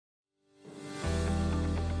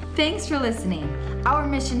Thanks for listening. Our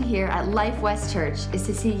mission here at Life West Church is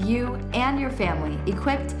to see you and your family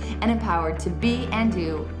equipped and empowered to be and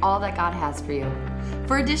do all that God has for you.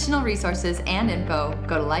 For additional resources and info,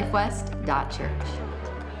 go to lifewest.church.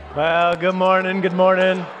 Well, good morning, good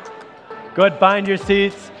morning. Go ahead, find your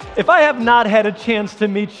seats. If I have not had a chance to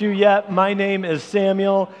meet you yet, my name is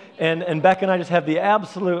Samuel, and Beck and I just have the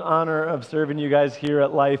absolute honor of serving you guys here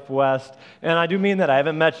at Life West. And I do mean that. I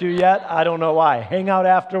haven't met you yet. I don't know why. Hang out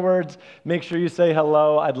afterwards. Make sure you say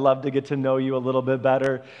hello. I'd love to get to know you a little bit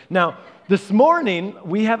better. Now, this morning,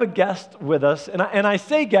 we have a guest with us, and I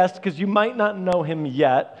say guest because you might not know him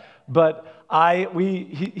yet, but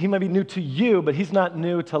he might be new to you, but he's not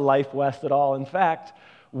new to Life West at all. In fact,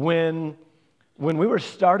 when we were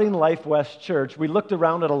starting Life West Church, we looked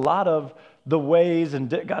around at a lot of the ways and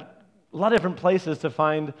got a lot of different places to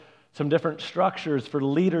find some different structures for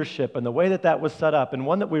leadership and the way that was set up. And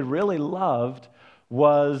one that we really loved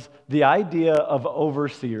was the idea of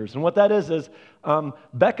overseers. And what that is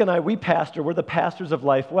Beck and I, we pastor, we're the pastors of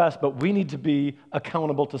Life West, but we need to be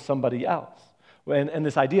accountable to somebody else. And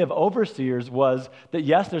this idea of overseers was that,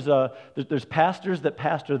 yes, there's pastors that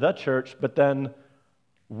pastor the church, but then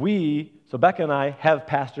so Becca and I have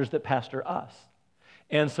pastors that pastor us.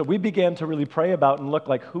 And so we began to really pray about and look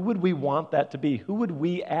like, who would we want that to be? Who would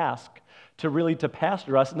we ask to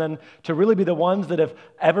pastor us? And then to really be the ones that if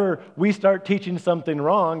ever we start teaching something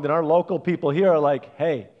wrong, then our local people here are like,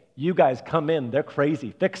 hey, you guys come in, they're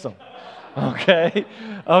crazy, fix them. Okay.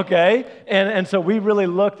 And so we really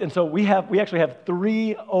looked, and so we actually have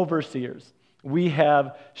 3 overseers. We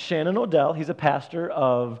have Shannon Odell, he's a pastor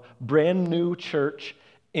of Brand New Church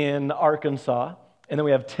in Arkansas. And then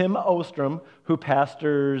we have Tim Ostrom, who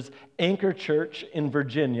pastors Anchor Church in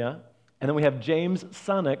Virginia. And then we have James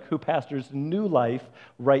Sonic, who pastors New Life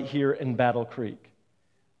right here in Battle Creek.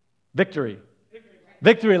 Victory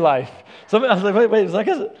Life. So I was like, wait a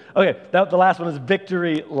second. Okay, the last one is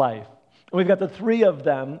Victory Life. And we've got the 3 of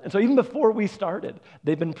them. And so even before we started,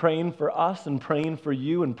 they've been praying for us and praying for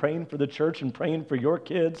you and praying for the church and praying for your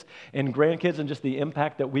kids and grandkids and just the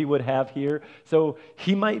impact that we would have here. So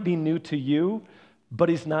he might be new to you, but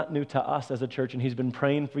he's not new to us as a church, and he's been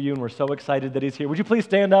praying for you, and we're so excited that he's here. Would you please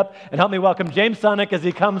stand up and help me welcome James Sonic as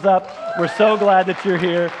he comes up? We're so glad that you're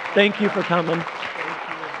here. Thank you for coming.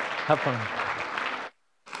 Have fun.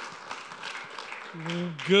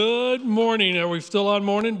 Good morning. Are we still on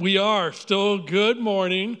morning? We are still. Good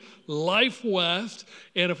morning. Life West.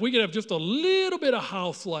 And if we could have just a little bit of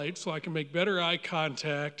house light so I can make better eye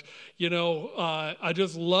contact. I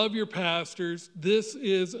just love your pastors. This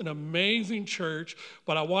is an amazing church,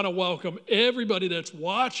 but I want to welcome everybody that's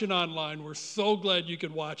watching online. We're so glad you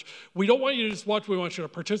could watch. We don't want you to just watch. We want you to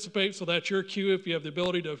participate, so that's your cue if you have the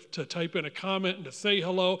ability to type in a comment and to say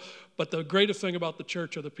hello. But the greatest thing about the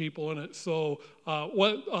church are the people in it. So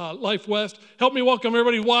Life West, help me welcome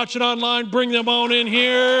everybody watching online. Bring them on in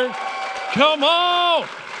here. Come on.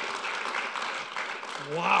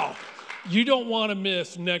 Wow. You don't want to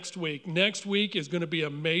miss next week. Next week is going to be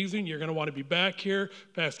amazing. You're going to want to be back here.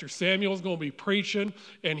 Pastor Samuel is going to be preaching,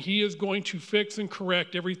 and he is going to fix and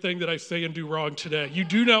correct everything that I say and do wrong today. You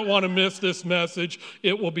do not want to miss this message.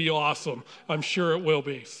 It will be awesome. I'm sure it will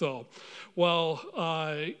be. So,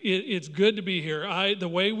 it's good to be here. The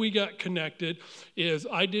way we got connected is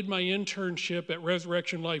I did my internship at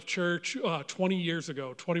Resurrection Life Church 20 years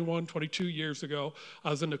ago, 21, 22 years ago.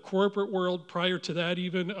 I was in the corporate world. Prior to that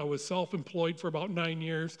even, I was self-employed for about 9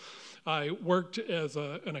 years. I worked as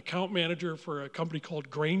an account manager for a company called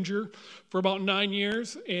Granger for about 9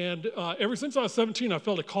 years. And ever since I was 17, I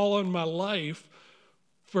felt a call on my life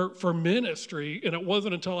for ministry, and it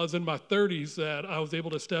wasn't until I was in my 30s that I was able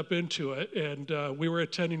to step into it. And we were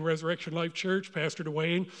attending Resurrection Life Church. Pastor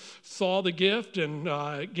Dwayne saw the gift and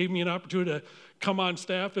gave me an opportunity to come on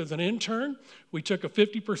staff as an intern. We took a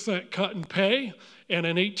 50% cut in pay, and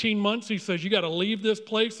in 18 months, he says, you got to leave this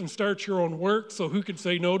place and start your own work. So who could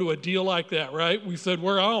say no to a deal like that, right? We said,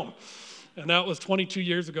 we're on. And that was 22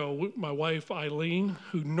 years ago. My wife, Eileen,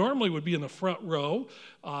 who normally would be in the front row,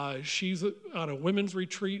 she's on a women's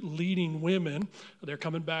retreat leading women. They're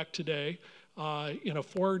coming back today in a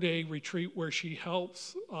 4-day retreat where she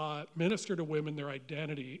helps minister to women their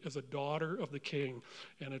identity as a daughter of the King.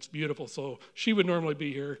 And it's beautiful. So she would normally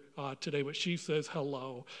be here today, but she says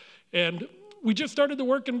hello. And we just started the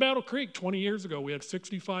work in Battle Creek 20 years ago. We had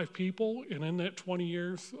 65 people, and in that 20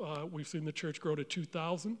 years, we've seen the church grow to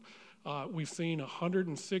 2,000. We've seen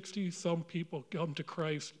 160 some people come to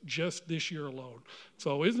Christ just this year alone.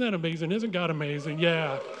 So isn't that amazing? Isn't God amazing?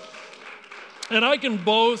 Yeah. And I can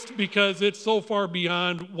boast because it's so far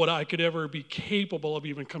beyond what I could ever be capable of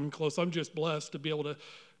even coming close. I'm just blessed to be able to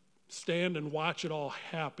stand and watch it all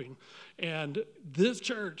happen. And this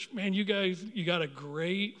church, man, you guys, you got a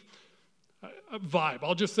great vibe.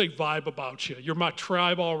 I'll just say vibe about you. You're my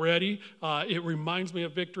tribe already. It reminds me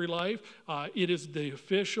of Victory Life. It is the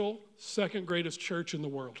official second greatest church in the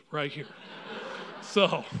world right here.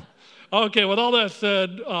 So, okay, with all that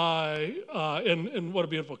said, and what a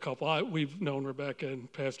beautiful couple. We've known Rebecca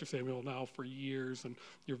and Pastor Samuel now for years, and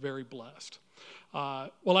you're very blessed.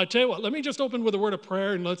 Well, I tell you what, let me just open with a word of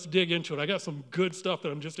prayer and let's dig into it. I got some good stuff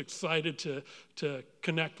that I'm just excited to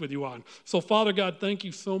connect with you on. So, Father God, thank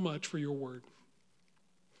you so much for your word.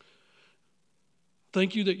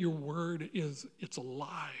 Thank you that your word it's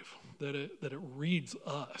alive, that it reads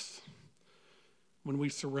us when we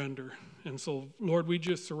surrender. And so, Lord, we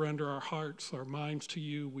just surrender our hearts, our minds to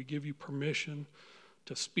you. We give you permission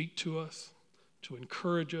to speak to us, to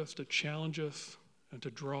encourage us, to challenge us, and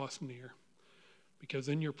to draw us near. Because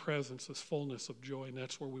in your presence is fullness of joy, and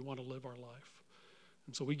that's where we want to live our life.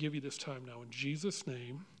 And so we give you this time now in Jesus'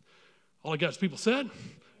 name. All God's people said,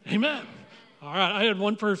 amen. All right, I had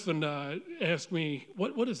one person ask me,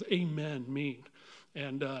 what does amen mean?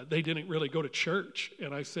 And they didn't really go to church.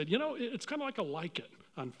 And I said, it's kind of like a like it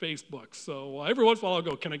on Facebook. So every once in a while I'll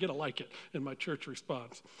go, can I get a like it in my church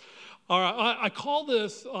response? All right, I call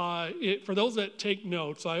this, for those that take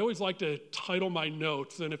notes, I always like to title my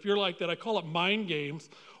notes. And if you're like that, I call it Mind Games.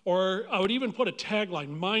 Or I would even put a tagline,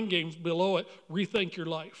 Mind Games, below it, Rethink Your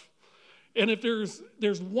Life. And if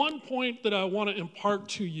there's one point that I want to impart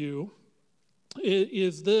to you,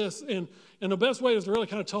 is this, and the best way is to really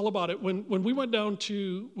kind of tell about it. When we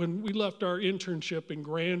left our internship in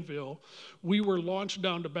Granville, we were launched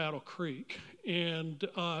down to Battle Creek. And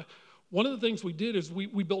one of the things we did is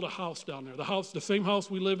we built a house down there. The same house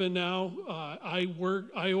we live in now, I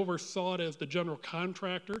oversaw it as the general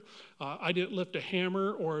contractor. I didn't lift a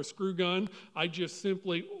hammer or a screw gun. I just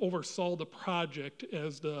simply oversaw the project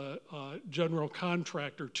as the general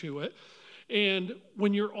contractor to it. And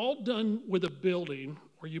when you're all done with a building,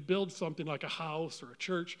 or you build something like a house or a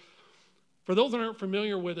church, for those that aren't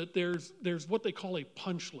familiar with it, there's what they call a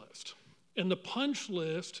punch list. And the punch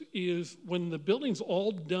list is when the building's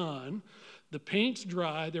all done, the paint's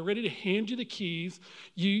dry, they're ready to hand you the keys,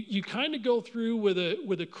 you kind of go through with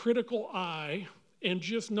a critical eye and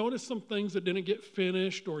just notice some things that didn't get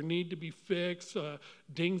finished or need to be fixed,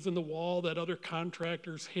 dings in the wall that other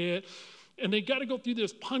contractors hit. And they got to go through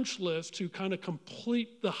this punch list to kind of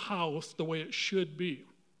complete the house the way it should be.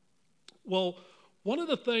 Well, one of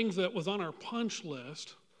the things that was on our punch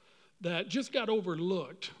list that just got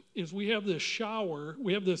overlooked is we have this shower,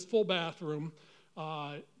 we have this full bathroom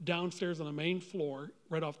downstairs on the main floor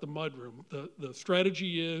right off the mudroom. The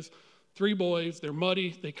strategy is 3 boys, they're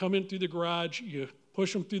muddy, they come in through the garage, you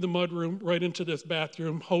push them through the mudroom right into this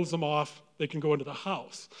bathroom, hose them off, they can go into the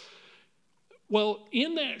house. Well,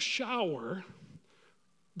 in that shower,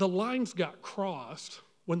 the lines got crossed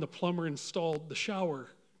when the plumber installed the shower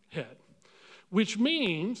head, which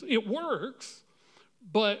means it works,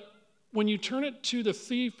 but when you turn it to the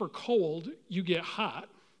C for cold, you get hot.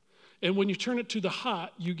 And when you turn it to the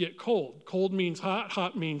hot, you get cold. Cold means hot,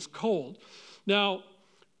 hot means cold. Now,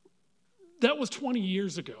 that was 20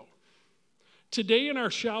 years ago. Today in our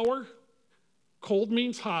shower, cold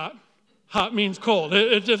means hot. Hot means cold.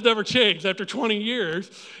 It just never changed after 20 years.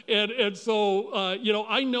 And so,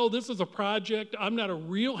 I know this is a project. I'm not a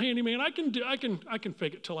real handyman. I can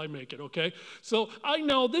fake it till I make it, okay? So I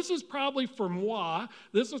know this is probably for moi.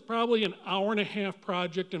 This is probably an hour-and-a-half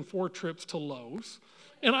project and 4 trips to Lowe's.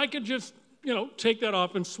 And I could just, take that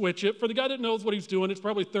off and switch it. For the guy that knows what he's doing, it's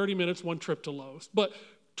probably 30 minutes, 1 trip to Lowe's. But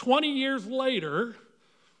 20 years later,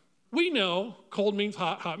 we know cold means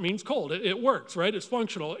hot, hot means cold. It works, right? It's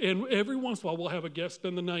functional. And every once in a while, we'll have a guest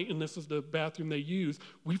spend the night, and this is the bathroom they use.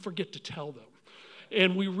 We forget to tell them.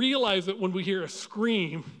 And we realize that when we hear a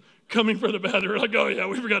scream coming from the bathroom, we're like, oh, yeah,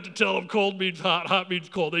 we forgot to tell them cold means hot, hot means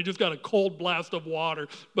cold. They just got a cold blast of water.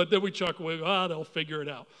 But then we chuckle, they'll figure it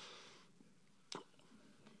out.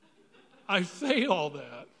 I say all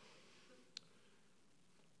that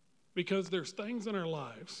because there's things in our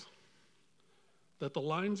lives that the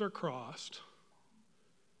lines are crossed,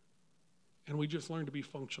 and we just learn to be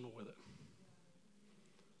functional with it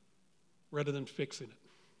rather than fixing it.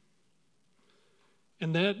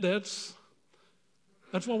 And that's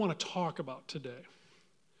what I want to talk about today.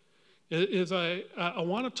 I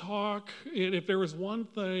want to talk, and if there was one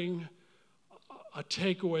thing, a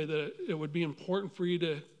takeaway that it would be important for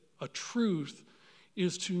you a truth,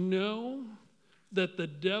 is to know that the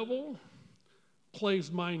devil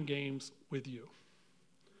plays mind games with you.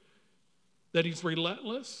 That he's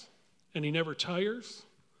relentless and he never tires.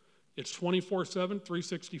 It's 24/7,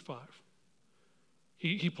 365.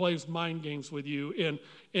 He plays mind games with you.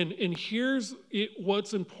 And here's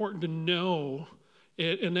what's important to know,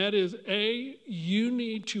 and that is, A, you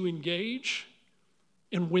need to engage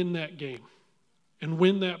and win that game and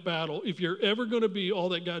win that battle. If you're ever going to be all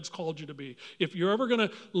that God's called you to be, if you're ever going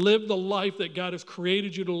to live the life that God has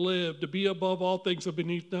created you to live, to be above all things and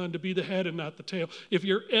beneath none, to be the head and not the tail, if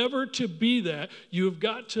you're ever to be that, you've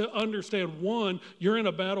got to understand, one, you're in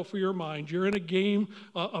a battle for your mind. You're in a game,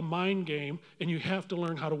 a mind game, and you have to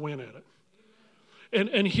learn how to win at it.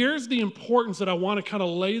 And here's the importance that I want to kind of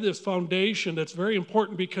lay this foundation that's very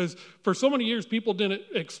important, because for so many years people didn't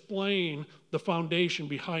explain the foundation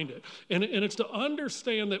behind it. And it's to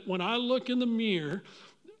understand that when I look in the mirror,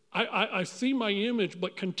 I see my image,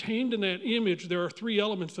 but contained in that image there are three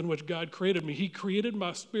elements in which God created me. He created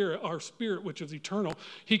my spirit, our spirit, which is eternal.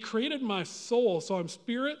 He created my soul, so I'm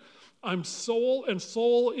spirit, I'm soul, and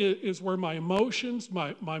soul is where my emotions,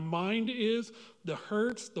 my mind is, the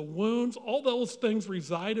hurts, the wounds, all those things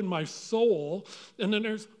reside in my soul. And then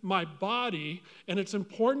there's my body, and it's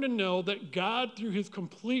important to know that God, through his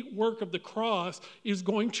complete work of the cross, is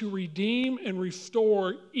going to redeem and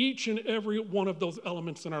restore each and every one of those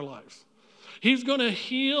elements in our lives. He's going to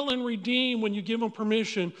heal and redeem, when you give him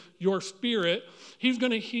permission, your spirit. He's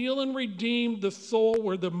going to heal and redeem the soul,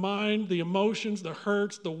 where the mind, the emotions, the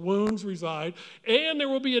hurts, the wounds reside. And there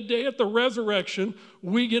will be a day at the resurrection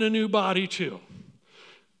we get a new body too.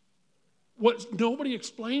 What nobody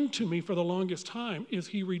explained to me for the longest time is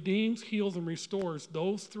he redeems, heals, and restores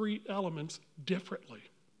those three elements differently.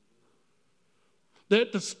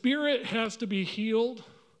 That the spirit has to be healed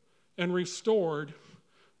and restored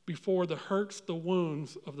before the hurts, the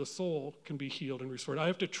wounds of the soul can be healed and restored. I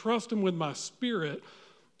have to trust him with my spirit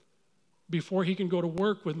before he can go to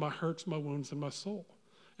work with my hurts, my wounds, and my soul.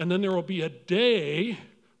 And then there will be a day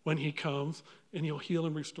when he comes and he'll heal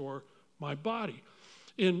and restore my body.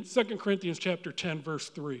 In 2 Corinthians chapter 10, verse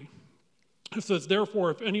 3, it says,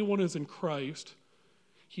 "Therefore, if anyone is in Christ,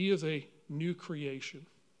 he is a new creation."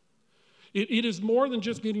 It is more than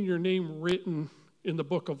just getting your name written in the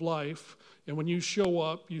book of life. And when you show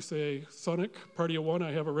up, you say, "Sonic, party of one,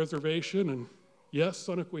 I have a reservation." And yes,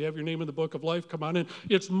 Sonic, we have your name in the book of life. Come on in.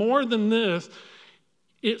 It's more than this.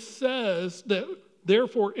 It says that,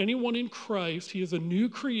 therefore, anyone in Christ, he is a new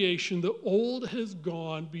creation. The old has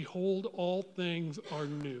gone. Behold, all things are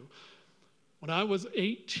new. When I was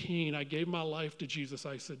 18, I gave my life to Jesus.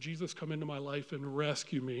 I said, "Jesus, come into my life and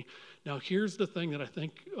rescue me." Now, here's the thing that I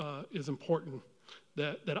think is important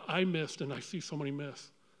that I missed, and I see so many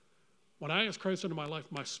miss. When I asked Christ into my life,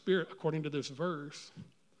 my spirit, according to this verse,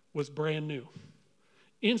 was brand new.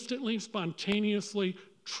 Instantly, spontaneously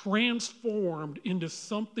transformed into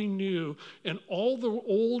something new, and all the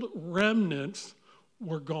old remnants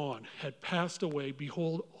were gone, had passed away.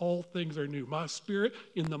 Behold, all things are new. My spirit,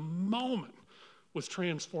 in the moment, was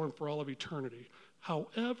transformed for all of eternity.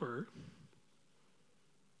 However,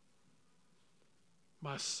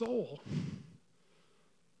 my soul,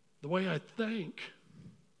 the way I think,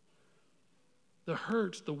 the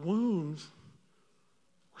hurts, the wounds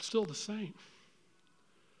were still the same.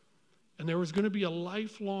 And there was going to be a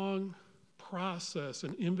lifelong process,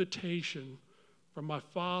 an invitation from my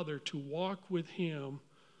Father to walk with him,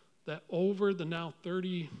 that over the now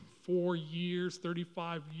 34 years,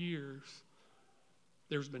 35 years,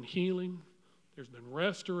 there's been healing, there's been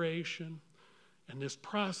restoration, and this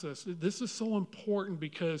process. This is so important,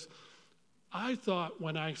 because I thought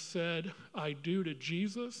when I said I do to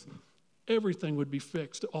Jesus, everything would be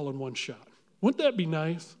fixed all in one shot. Wouldn't that be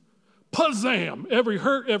nice? Pazam! Every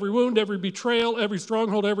hurt, every wound, every betrayal, every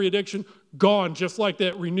stronghold, every addiction, gone just like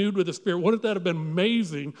that, renewed with the Spirit. Wouldn't that have been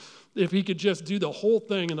amazing if he could just do the whole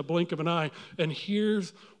thing in the blink of an eye? And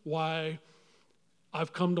here's why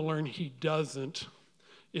I've come to learn he doesn't,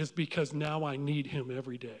 is because now I need him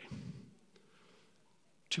every day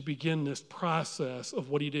to begin this process of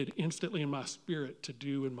what he did instantly in my spirit to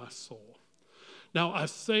do in my soul. Now, I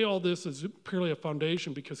say all this as purely a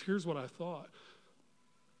foundation, because here's what I thought.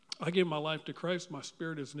 I gave my life to Christ. My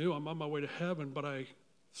spirit is new. I'm on my way to heaven, but I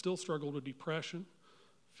still struggled with depression,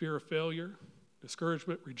 fear of failure,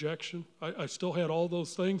 discouragement, rejection. I still had all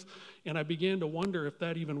those things, and I began to wonder if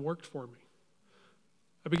that even worked for me.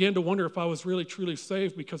 I began to wonder if I was really, truly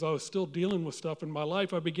saved, because I was still dealing with stuff in my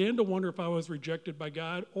life. I began to wonder if I was rejected by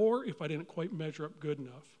God, or if I didn't quite measure up good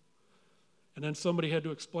enough. And then somebody had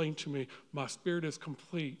to explain to me, my spirit is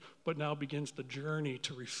complete, but now begins the journey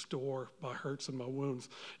to restore my hurts and my wounds.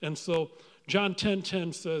 And so John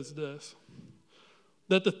 10:10 says this,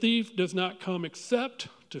 that the thief does not come except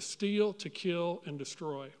to steal, to kill, and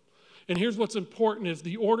destroy. And here's what's important is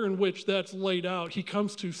the order in which that's laid out. He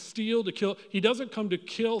comes to steal, to kill. He doesn't come to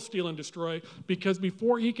kill, steal, and destroy, because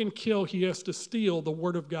before he can kill, he has to steal the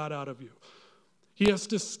word of God out of you. He has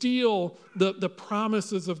to steal the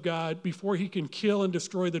promises of God before he can kill and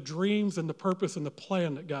destroy the dreams and the purpose and the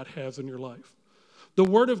plan that God has in your life. The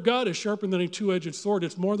Word of God is sharper than a two-edged sword.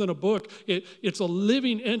 It's more than a book. It's a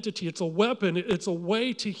living entity. It's a weapon. It's a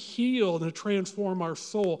way to heal and to transform our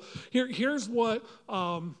soul. Here's what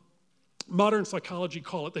modern psychology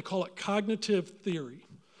call it. They call it cognitive theory.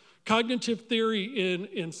 Cognitive theory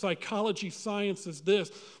in psychology science is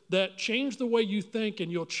this, that change the way you think and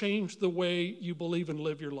you'll change the way you believe and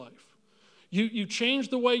live your life. You change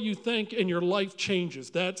the way you think and your life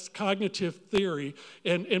changes. That's cognitive theory.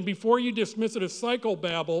 And before you dismiss it as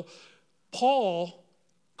psychobabble, Paul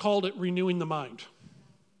called it renewing the mind.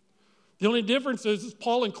 The only difference is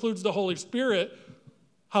Paul includes the Holy Spirit.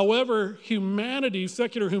 However, humanity,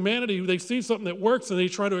 secular humanity, they see something that works and they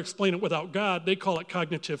try to explain it without God. They call it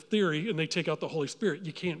cognitive theory and they take out the Holy Spirit.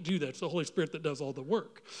 You can't do that. It's the Holy Spirit that does all the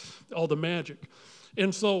work, all the magic.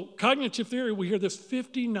 And so cognitive theory, we hear this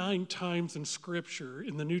 59 times in Scripture.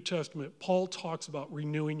 In the New Testament, Paul talks about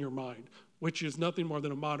renewing your mind, which is nothing more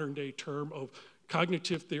than a modern day term of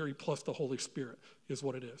cognitive theory plus the Holy Spirit is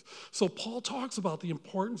what it is. So Paul talks about the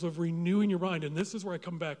importance of renewing your mind, and this is where I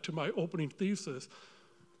come back to my opening thesis.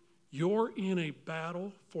 You're in a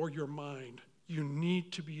battle for your mind. You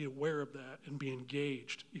need to be aware of that and be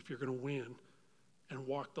engaged if you're going to win and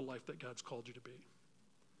walk the life that God's called you to be.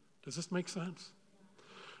 Does this make sense?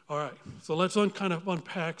 All right, so let's kind of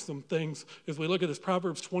unpack some things as we look at this.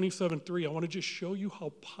 Proverbs 27:3. I want to just show you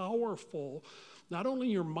how powerful not only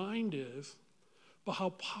your mind is, but how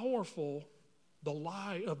powerful the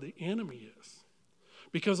lie of the enemy is.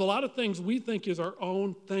 Because a lot of things we think is our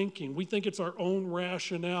own thinking. We think it's our own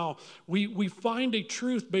rationale. We find a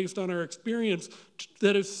truth based on our experience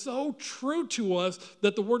that is so true to us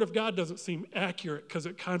that the Word of God doesn't seem accurate because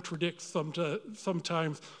it contradicts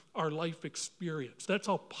sometimes our life experience. That's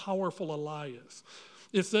how powerful a lie is.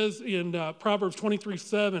 It says in Proverbs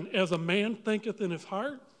 23:7, as a man thinketh in his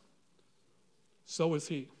heart, so is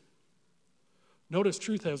he. Notice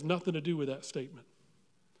truth has nothing to do with that statement.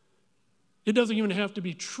 It doesn't even have to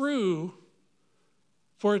be true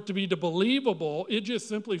for it to be believable. It just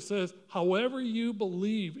simply says, however you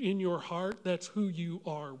believe in your heart, that's who you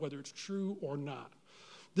are, whether it's true or not.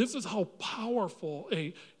 This is how powerful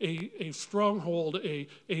a stronghold, a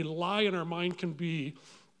lie in our mind can be,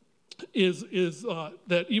 is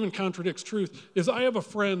that even contradicts truth. Is I have a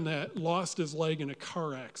friend that lost his leg in a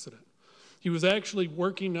car accident. He was actually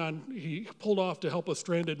he pulled off to help a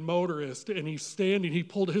stranded motorist, and he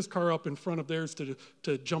pulled his car up in front of theirs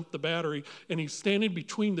to jump the battery, and he's standing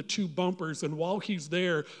between the two bumpers, and while he's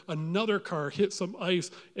there, another car hit some ice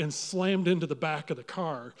and slammed into the back of the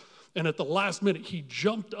car. And at the last minute, he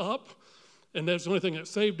jumped up, and that's the only thing that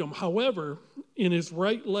saved him. However, in his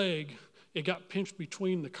right leg, it got pinched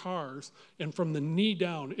between the cars, and from the knee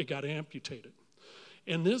down, it got amputated.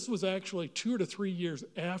 And this was actually 2 to 3 years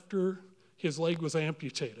after his leg was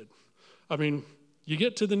amputated. I mean, you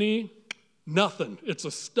get to the knee, nothing. It's a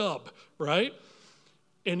stub, right?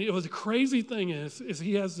 And it was the crazy thing is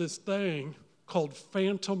he has this thing called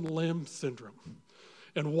phantom limb syndrome.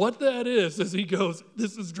 And what that is he goes,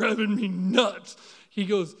 this is driving me nuts. He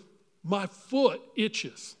goes, my foot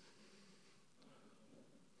itches.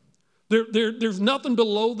 There's nothing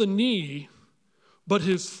below the knee, but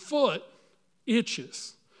his foot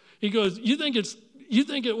itches. He goes, you think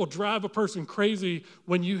it will drive a person crazy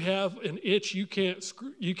when you have an itch you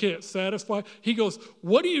can't satisfy? He goes,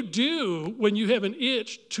 what do you do when you have an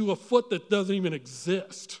itch to a foot that doesn't even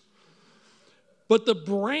exist? But the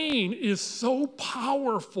brain is so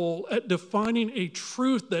powerful at defining a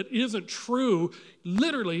truth that isn't true.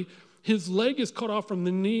 Literally, his leg is cut off from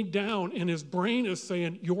the knee down, and his brain is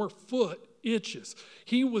saying, your foot itches.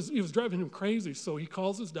 He was driving him crazy, so he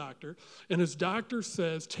calls his doctor, and his doctor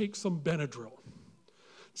says, take some Benadryl.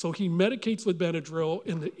 So he medicates with Benadryl,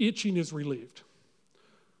 and the itching is relieved.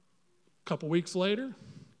 A couple weeks later,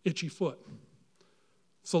 itchy foot.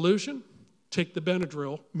 Solution, take the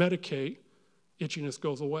Benadryl, medicate, itchiness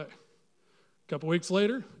goes away. A couple weeks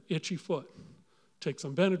later, itchy foot. Take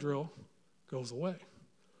some Benadryl, goes away.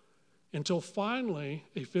 Until finally,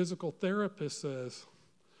 a physical therapist says,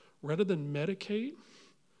 rather than medicate,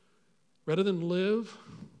 rather than live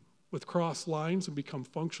with crossed lines and become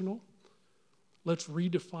functional, let's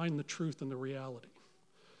redefine the truth and the reality.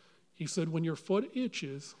 He said, when your foot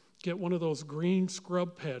itches, get one of those green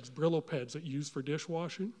scrub pads, Brillo pads that you use for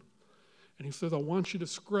dishwashing. And he says, I want you to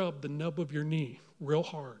scrub the nub of your knee real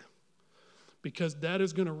hard. because that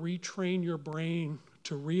is going to retrain your brain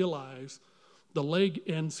to realize the leg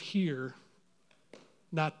ends here,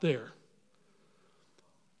 not there.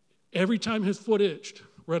 Every time his foot itched,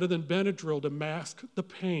 rather than Benadryl to mask the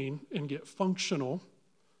pain and get functional,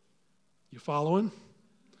 you following?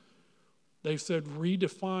 They said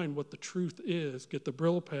redefine what the truth is, get the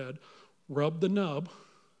Brillo pad, rub the nub,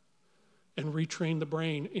 and retrain the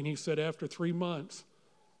brain. And he said after 3 months,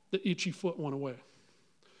 the itchy foot went away.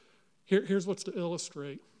 Here's what's to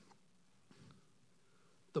illustrate.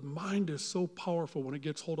 The mind is so powerful when it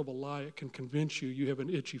gets hold of a lie, it can convince you you have an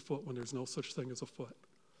itchy foot when there's no such thing as a foot.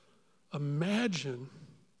 Imagine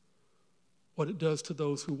what it does to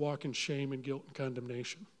those who walk in shame and guilt and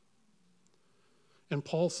condemnation. And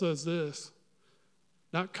Paul says this,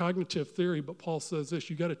 not cognitive theory, but Paul says this,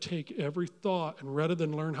 you got to take every thought, and rather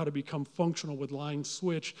than learn how to become functional with line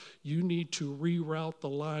switch, you need to reroute the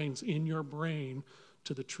lines in your brain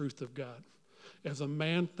to the truth of God. As a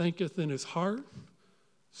man thinketh in his heart,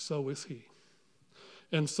 so is he.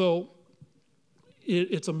 And so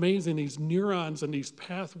it's amazing, these neurons and these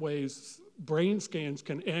pathways, brain scans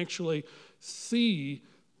can actually see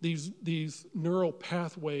these neural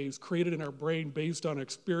pathways created in our brain based on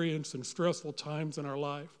experience and stressful times in our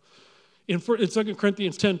life. In 2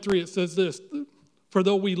 Corinthians 10:3, it says this, for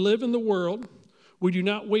though we live in the world, we do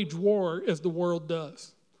not wage war as the world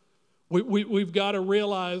does. We've got to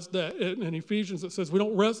realize that in Ephesians it says we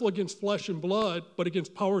don't wrestle against flesh and blood, but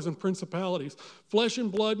against powers and principalities. Flesh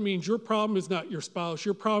and blood means your problem is not your spouse,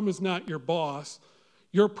 your problem is not your boss.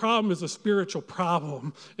 Your problem is a spiritual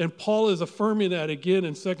problem. And Paul is affirming that again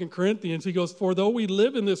in 2 Corinthians. He goes, for though we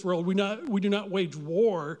live in this world, we do not wage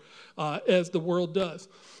war as the world does.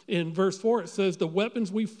 In verse 4, it says, the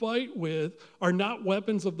weapons we fight with are not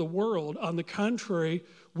weapons of the world. On the contrary,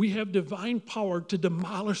 we have divine power to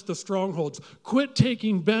demolish the strongholds. Quit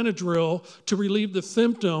taking Benadryl to relieve the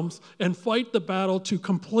symptoms and fight the battle to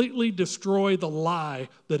completely destroy the lie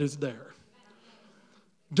that is there.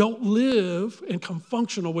 Don't live and come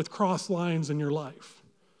functional with cross lines in your life.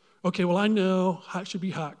 Okay, well, I know hot should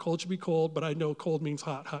be hot, cold should be cold, but I know cold means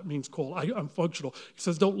hot, hot means cold. I'm functional. He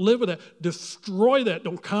says don't live with that. Destroy that.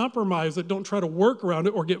 Don't compromise it. Don't try to work around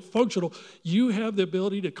it or get functional. You have the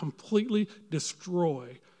ability to completely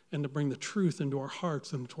destroy and to bring the truth into our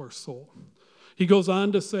hearts and into our soul. He goes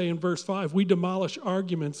on to say in verse 5, we demolish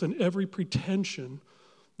arguments and every pretension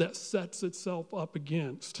that sets itself up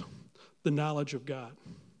against the knowledge of God.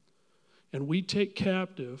 And we take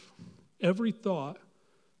captive every thought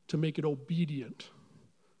to make it obedient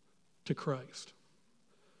to Christ.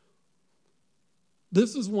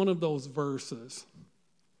 This is one of those verses.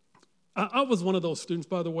 I was one of those students,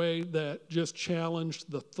 by the way, that just challenged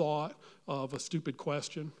the thought of a stupid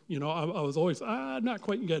question. You know, I was always, not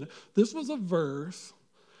quite getting it. This was a verse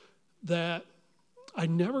that I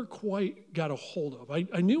never quite got a hold of.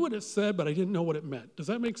 I knew what it said, but I didn't know what it meant. Does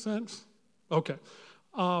that make sense? Okay.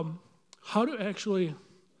 How to actually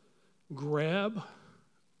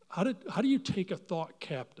how do you take a thought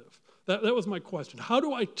captive? That was my question. How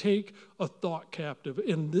do I take a thought captive?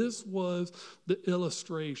 And this was the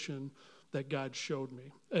illustration that God showed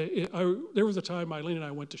me. There was a time Eileen and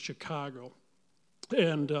I went to Chicago.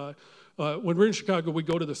 And when we're in Chicago, we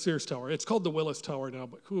go to the Sears Tower. It's called the Willis Tower now,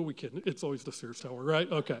 but who are we kidding? It's always the Sears Tower,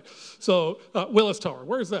 right? Okay. So Willis Tower.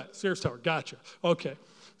 Where's that? Sears Tower. Gotcha. Okay.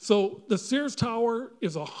 So the Sears Tower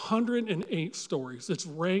is 108 stories. It's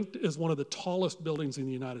ranked as one of the tallest buildings in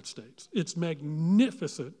the United States. It's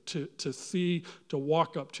magnificent to see, to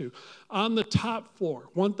walk up to. On the top floor,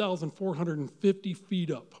 1,450 feet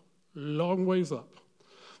up, long ways up,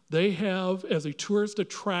 they have, as a tourist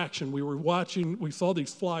attraction, we saw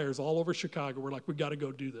these flyers all over Chicago. We're like, we got to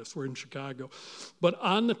go do this. We're in Chicago. But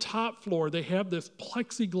on the top floor, they have this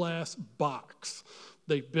plexiglass box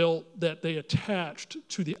they built that they attached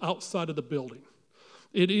to the outside of the building.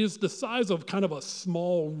 It is the size of kind of a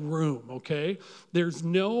small room, okay? There's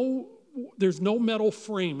no metal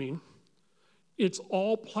framing. It's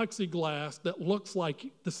all plexiglass that looks like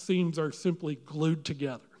the seams are simply glued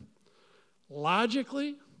together.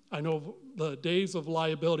 Logically, I know the days of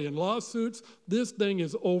liability and lawsuits, this thing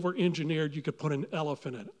is over-engineered. You could put an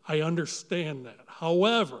elephant in it. I understand that.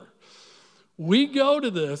 However, we go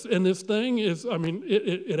to this, and this thing is,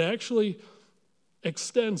 it actually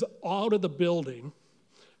extends out of the building,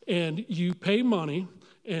 and you pay money,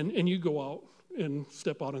 and you go out and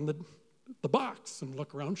step out in the box and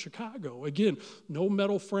look around Chicago. Again, no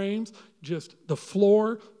metal frames, just the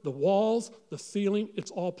floor, the walls, the ceiling, it's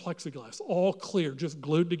all plexiglass, all clear, just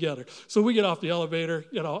glued together. So we get off the elevator.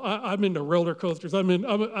 I'm into roller coasters. I'm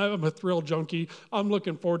a thrill junkie. I'm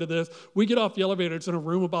looking forward to this. We get off the elevator. It's in a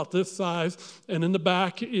room about this size, and in the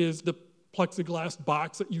back is the plexiglass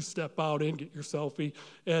box that you step out in, get your selfie.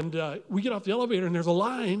 And we get off the elevator, and there's a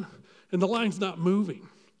line, and the line's not moving.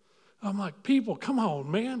 I'm like, people, come on,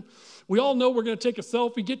 man. We all know we're going to take a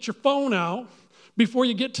selfie. Get your phone out before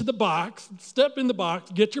you get to the box. Step in the box,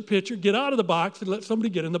 get your picture, get out of the box, and let somebody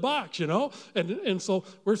get in the box, And so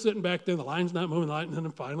we're sitting back there. The line's not moving, and then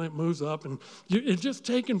finally it moves up. And it's just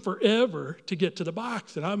taking forever to get to the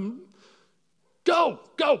box. And I'm, go.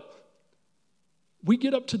 We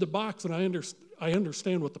get up to the box, and I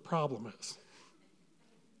understand what the problem is.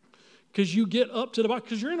 Because you get up to the box,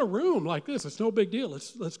 because you're in a room like this. It's no big deal.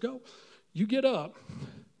 Let's go. You get up,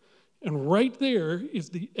 and right there is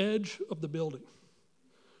the edge of the building.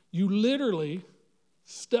 You literally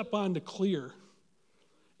step onto clear,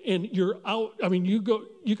 and you're out. I mean,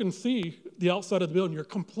 you can see the outside of the building. You're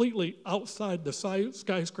completely outside the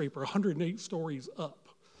skyscraper, 108 stories up.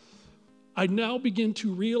 I now begin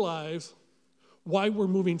to realize why we're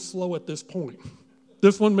moving slow at this point.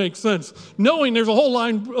 This one makes sense. Knowing there's a whole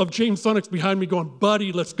line of James Sonics behind me going,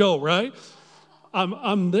 buddy, let's go, right?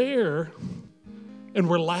 I'm there, and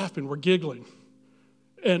we're laughing, we're giggling.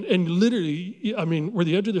 And literally, I mean, where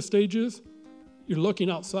the edge of the stage is, you're looking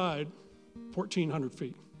outside 1,400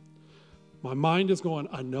 feet. My mind is going,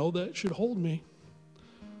 I know that should hold me.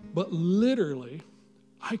 But literally,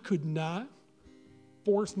 I could not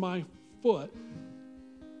force my foot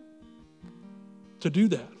to do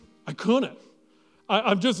that. I couldn't.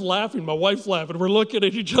 I'm just laughing. My wife's laughing. We're looking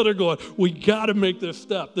at each other going, we got to make this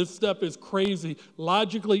step. This step is crazy.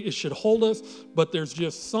 Logically, it should hold us, but there's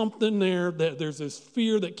just something there that there's this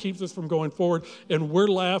fear that keeps us from going forward, and we're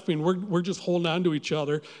laughing. We're just holding on to each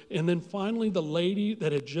other. And then finally, the lady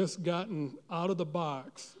that had just gotten out of the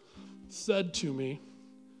box said to me,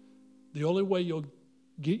 the only way you'll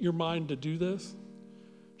get your mind to do this,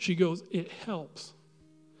 she goes, it helps.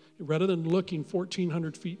 Rather than looking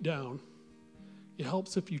 1,400 feet down, it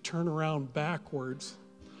helps if you turn around backwards,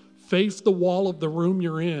 face the wall of the room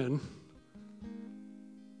you're in,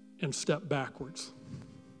 and step backwards.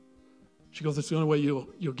 She goes, it's the only way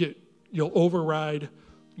you'll override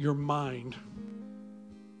your mind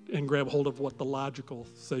and grab hold of what the logical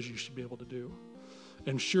says you should be able to do.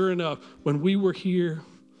 And sure enough, when we were here,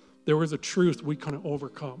 there was a truth we couldn't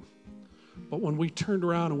overcome. But when we turned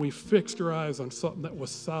around and we fixed our eyes on something that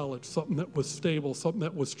was solid, something that was stable, something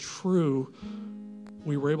that was true,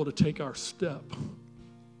 we were able to take our step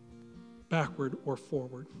backward or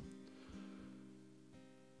forward.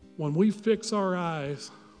 When we fix our eyes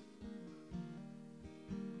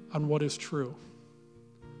on what is true,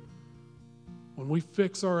 when we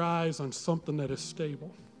fix our eyes on something that is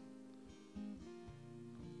stable,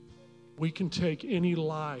 we can take any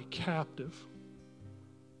lie captive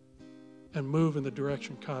and move in the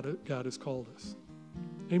direction God has called us.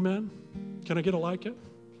 Amen? Can I get a like it?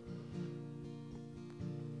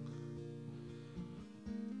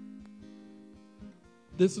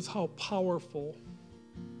 This is how powerful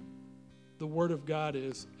the Word of God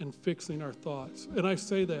is in fixing our thoughts. And I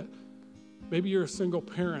say that maybe you're a single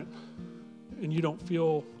parent and you don't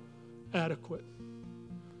feel adequate.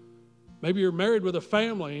 Maybe you're married with a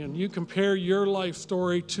family and you compare your life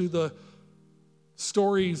story to the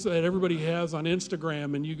stories that everybody has on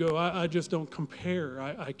Instagram, and you go, I just don't compare.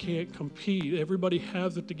 I can't compete. Everybody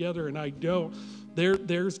has it together, and I don't.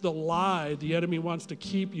 There's the lie the enemy wants to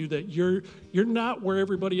keep you, that you're not where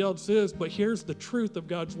everybody else is. But here's the truth of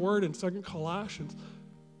God's word in 2 Colossians.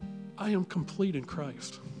 I am complete in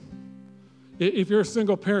Christ. If you're a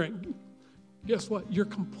single parent, guess what? You're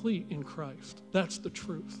complete in Christ. That's the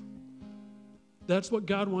truth. That's what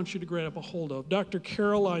God wants you to grab a hold of. Dr.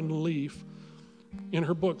 Caroline Leaf, in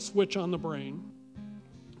her book, Switch on the Brain,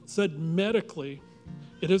 said medically,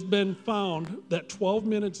 it has been found that 12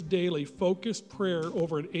 minutes daily focused prayer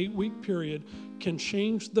over an 8-week period can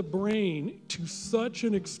change the brain to such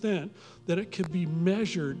an extent that it can be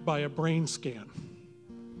measured by a brain scan.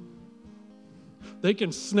 They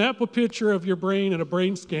can snap a picture of your brain in a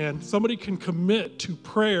brain scan. Somebody can commit to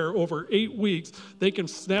prayer over 8 weeks. They can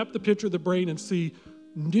snap the picture of the brain and see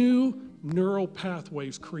new neural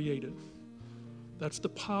pathways created. That's the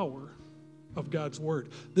power of God's word.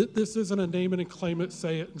 This isn't a name it and claim it,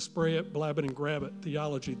 say it and spray it, blab it and grab it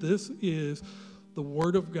theology. This is the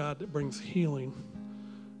word of God that brings healing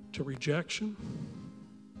to rejection,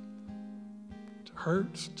 to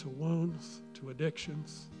hurts, to wounds, to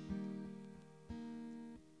addictions,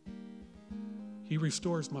 He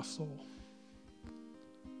restores my soul.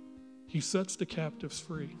 He sets the captives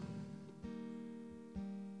free.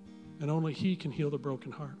 And only He can heal the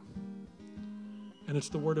broken heart. And it's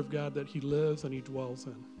the Word of God that He lives and He dwells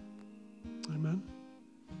in. Amen.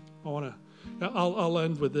 I'll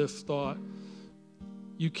end with this thought.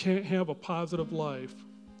 You can't have a positive life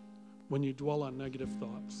when you dwell on negative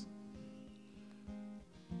thoughts.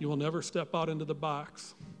 You will never step out into the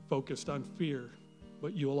box focused on fear,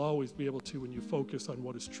 but you will always be able to when you focus on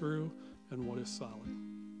what is true and what is solid.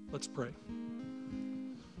 Let's pray.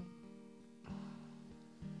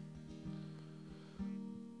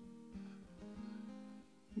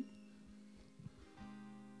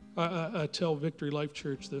 I tell Victory Life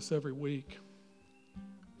Church this every week.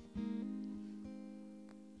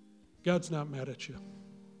 God's not mad at you.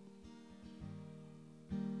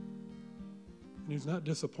 And He's not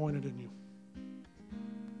disappointed in you.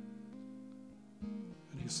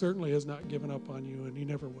 And He certainly has not given up on you, and He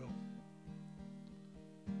never will.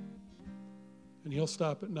 And He'll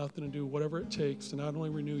stop at nothing and do whatever it takes to not only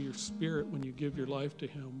renew your spirit when you give your life to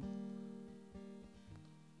Him,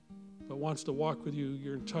 but wants to walk with you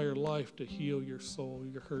your entire life to heal your soul,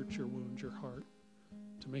 your hurts, your wounds, your heart,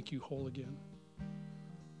 to make you whole again.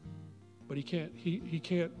 But He can't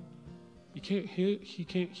heal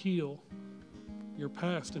your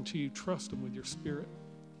past until you trust Him with your spirit.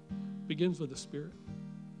 It begins with the spirit.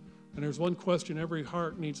 And there's one question every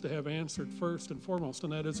heart needs to have answered first and foremost,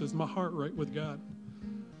 and that is my heart right with God?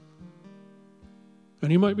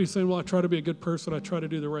 And you might be saying, well, I try to be a good person, I try to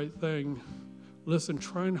do the right thing. Listen,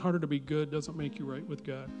 trying harder to be good doesn't make you right with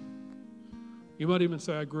God. You might even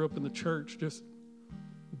say, I grew up in the church. Just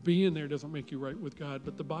being there doesn't make you right with God.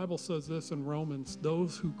 But the Bible says this in Romans,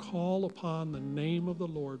 those who call upon the name of the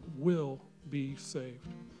Lord will be saved.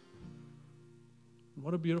 And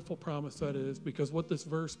what a beautiful promise that is, because what this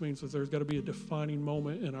verse means is there's got to be a defining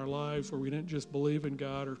moment in our lives where we didn't just believe in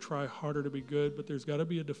God or try harder to be good, but there's got to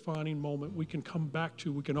be a defining moment we can come back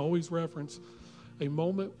to. We can always reference a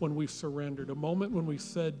moment when we surrendered, a moment when we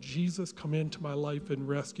said, Jesus, come into my life and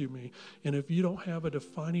rescue me. And if you don't have a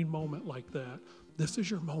defining moment like that, this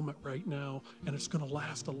is your moment right now, and it's going to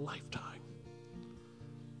last a lifetime.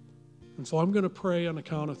 And so I'm going to pray on the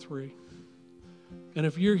count of 3. And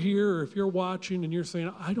if you're here or if you're watching and you're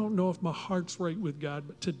saying, I don't know if my heart's right with God,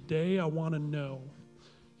 but today I want to know,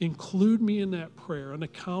 include me in that prayer. On the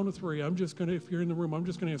count of 3, if you're in the room, I'm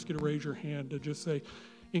just going to ask you to raise your hand to just say,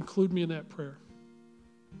 include me in that prayer.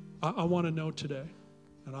 I want to know today,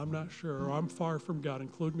 and I'm not sure, or I'm far from God.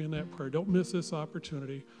 Include me in that prayer. Don't miss this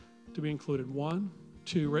opportunity to be included. 1,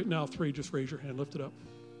 2, right now 3, just raise your hand, lift it up.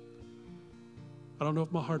 I don't know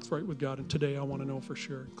if my heart's right with God, and today I want to know for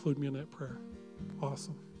sure. Include me in that prayer.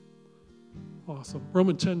 Awesome. Awesome.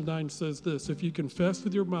 Romans 10:9 says this, if you confess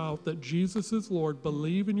with your mouth that Jesus is Lord,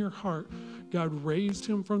 believe in your heart God raised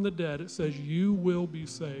Him from the dead, it says you will be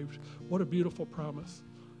saved. What a beautiful promise.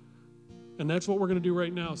 And that's what we're going to do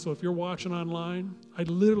right now. So if you're watching online, I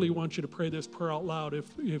literally want you to pray this prayer out loud. If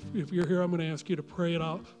you're here, I'm going to ask you to pray it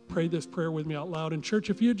out. Pray this prayer with me out loud. And church,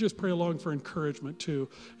 if you'd just pray along for encouragement too,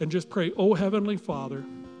 and just pray, oh Heavenly Father,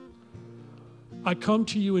 I come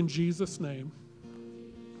to you in Jesus' name.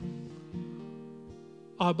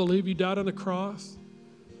 I believe you died on the cross,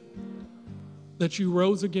 that you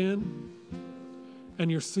rose again, and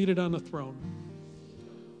you're seated on the throne.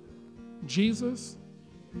 Jesus,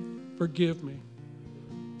 forgive me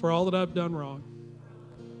for all that I've done wrong.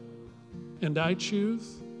 And I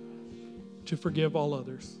choose to forgive all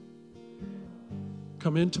others.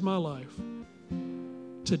 Come into my life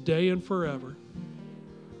today and forever.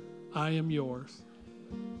 I am yours.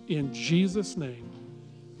 In Jesus' name,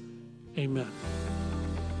 amen.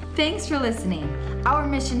 Thanks for listening. Our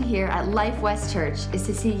mission here at Life West Church is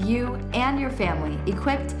to see you and your family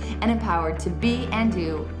equipped and empowered to be and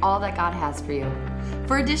do all that God has for you.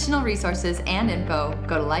 For additional resources and info,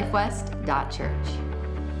 go to lifewest.church.